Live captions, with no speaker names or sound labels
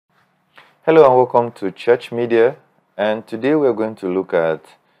Hello and welcome to Church Media, and today we're going to look at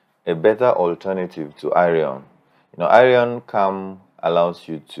a better alternative to Iriun. Iriun Cam allows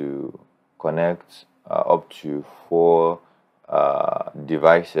you to connect up to 4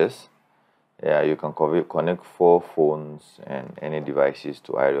 devices. Yeah, you can connect 4 phones and any devices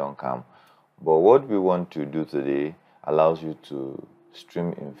to Iriun Cam. But what we want to do today allows you to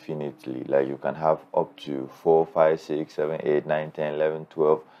stream infinitely. Like you can have up to 4, 5, 6, 7, 8, 9, 10, 11,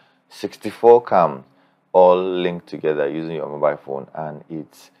 12, 64 cams all linked together using your mobile phone, and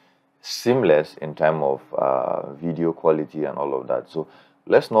it's seamless in terms of video quality and all of that. So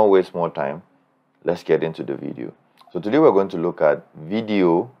let's not waste more time. Let's get into the video. So today we're going to look at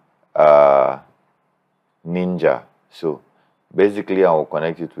VDO.Ninja. So basically I will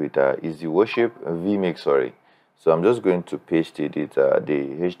connect it with Easy Worship vMix. So I'm just going to paste it. The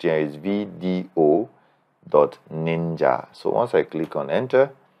HTML is VDO.Ninja. So once I click on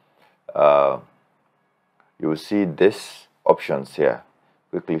enter, you will see this options here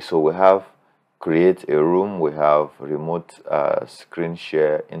quickly. So we have create a room, we have remote screen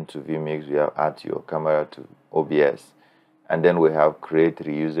share into vMix, we have add your camera to OBS, and then we have create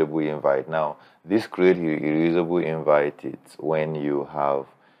reusable invite. Now this create reusable invite, it's when you have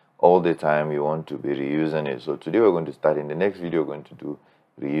all the time you want to be reusing it. So today we're going to start. In the next video we're going to do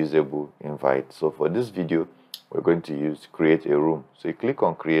reusable invite. So for this video we're going to use create a room. So you click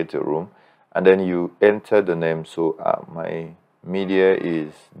on create a room and then you enter the name. So my media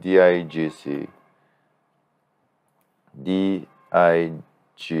is DIGC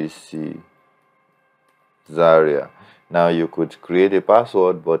Zaria. Now you could create a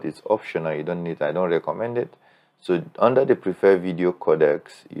password, but it's optional. You don't need, I don't recommend it. So under the preferred video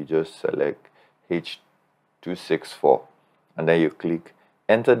codecs, you just select H264 and then you click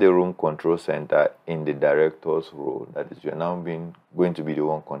enter the room control center in the director's role. That is, you're now going to be the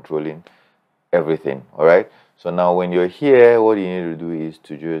one controlling everything. All right. So now when you're here, what you need to do is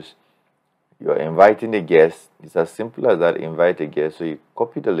to you're inviting a guest. It's as simple as that. Invite a guest. So you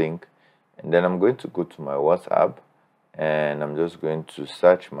copy the link, and then I'm going to go to my WhatsApp, and I'm just going to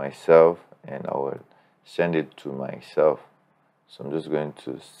search myself, and I will send it to myself. So I'm just going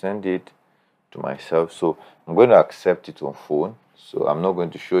to send it to myself. So I'm going to accept it on phone. So I'm not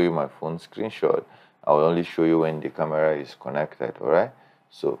going to show you my phone screenshot. I will only show you when the camera is connected. All right.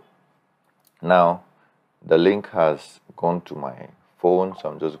 So now the link has gone to my phone. So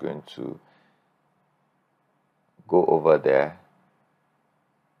I'm just going to go over there.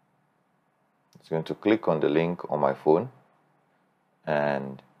 It's going to click on the link on my phone,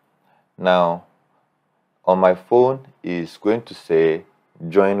 and now on my phone is going to say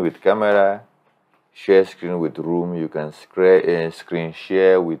join with camera, share screen with room. You can screen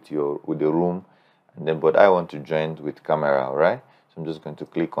share with the room, and then but I want to join with camera. All right, so I'm just going to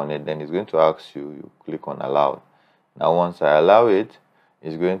click on it. Then it's going to ask you click on allow. Now once I allow it,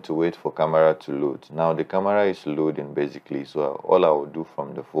 it's going to wait for camera to load. Now the camera is loading basically, so all I will do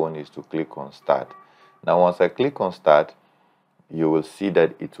from the phone is to click on start. Now once I click on start, you will see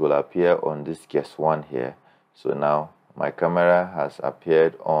that it will appear on this guest one here. So now my camera has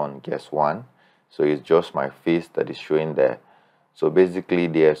appeared on guest one, so it's just my face that is showing there. So basically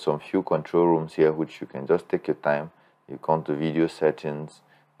there are some few control rooms here which you can just take your time. You come to video settings,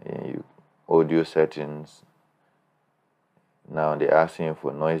 audio settings. Now they're asking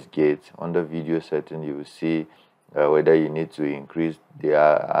for noise gate. Under video setting, you will see whether you need to increase the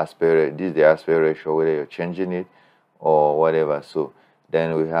aspect ratio, whether you're changing it or whatever. So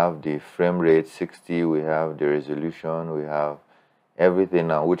then we have the frame rate 60, we have the resolution, we have everything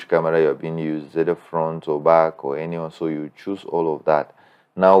now, which camera you're being used, either front or back or anyone. So you choose all of that.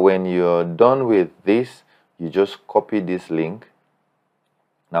 Now when you're done with this, you just copy this link.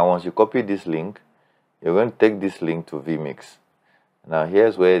 Now once you copy this link, you're going to take this link to vMix. Now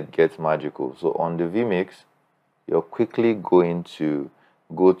here's where it gets magical. So on the vMix, you're quickly going to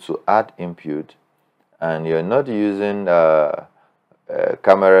go to add input, and you're not using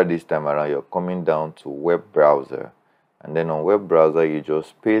camera this time around. You're coming down to web browser, and then on web browser you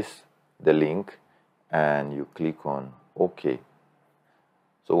just paste the link and you click on OK.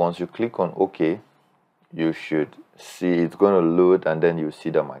 So once you click on OK, you should see it's going to load, and then you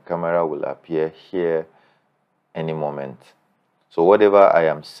see that my camera will appear here any moment. So whatever I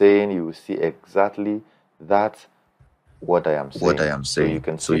am saying, you will see exactly that what I am saying.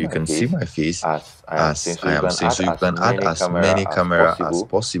 So you can see my face as I am saying. So you can add as many camera as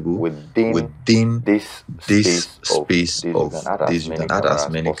possible within this space of this. You can add as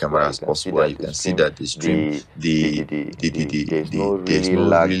many cameras as possible. You can see that the stream, there's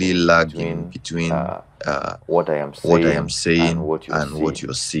no really lag in between what I am what I am saying and saying what you're and what seeing.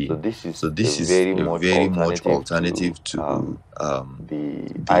 you're So seeing. this is So a this is very a much very much alternative to alternative to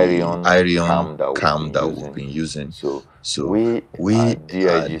the the Iriun Iriun cam that we've cam been that we've using. been using. So So we we at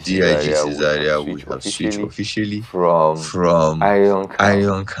at DIG Cesaria DIG would have area would switched have switched officially officially from from Iriun cam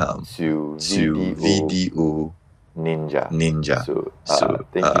Irion Cam to to VDO Ninja. Ninja. So So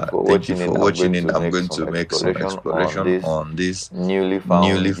thank you for thank you watching for in. I'm going watching in. to I'm make going some to make some exploration on exploration this on this newly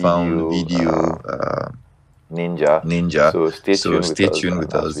found newly found video video Ninja. Ninja. So stay So tuned with stay us, tuned and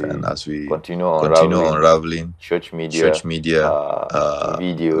with as us, we and as we continue continue unraveling unraveling church media church media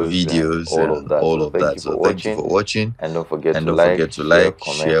videos and videos all of and that. all So of thank that. you So for thank you watching, for watching, and don't forget and to don't like, forget to share, like,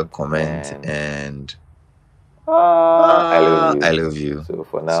 share, comment, comment, and and I love I you. love you. So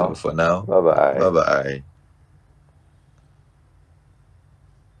for So now, for now, bye bye. bye bye.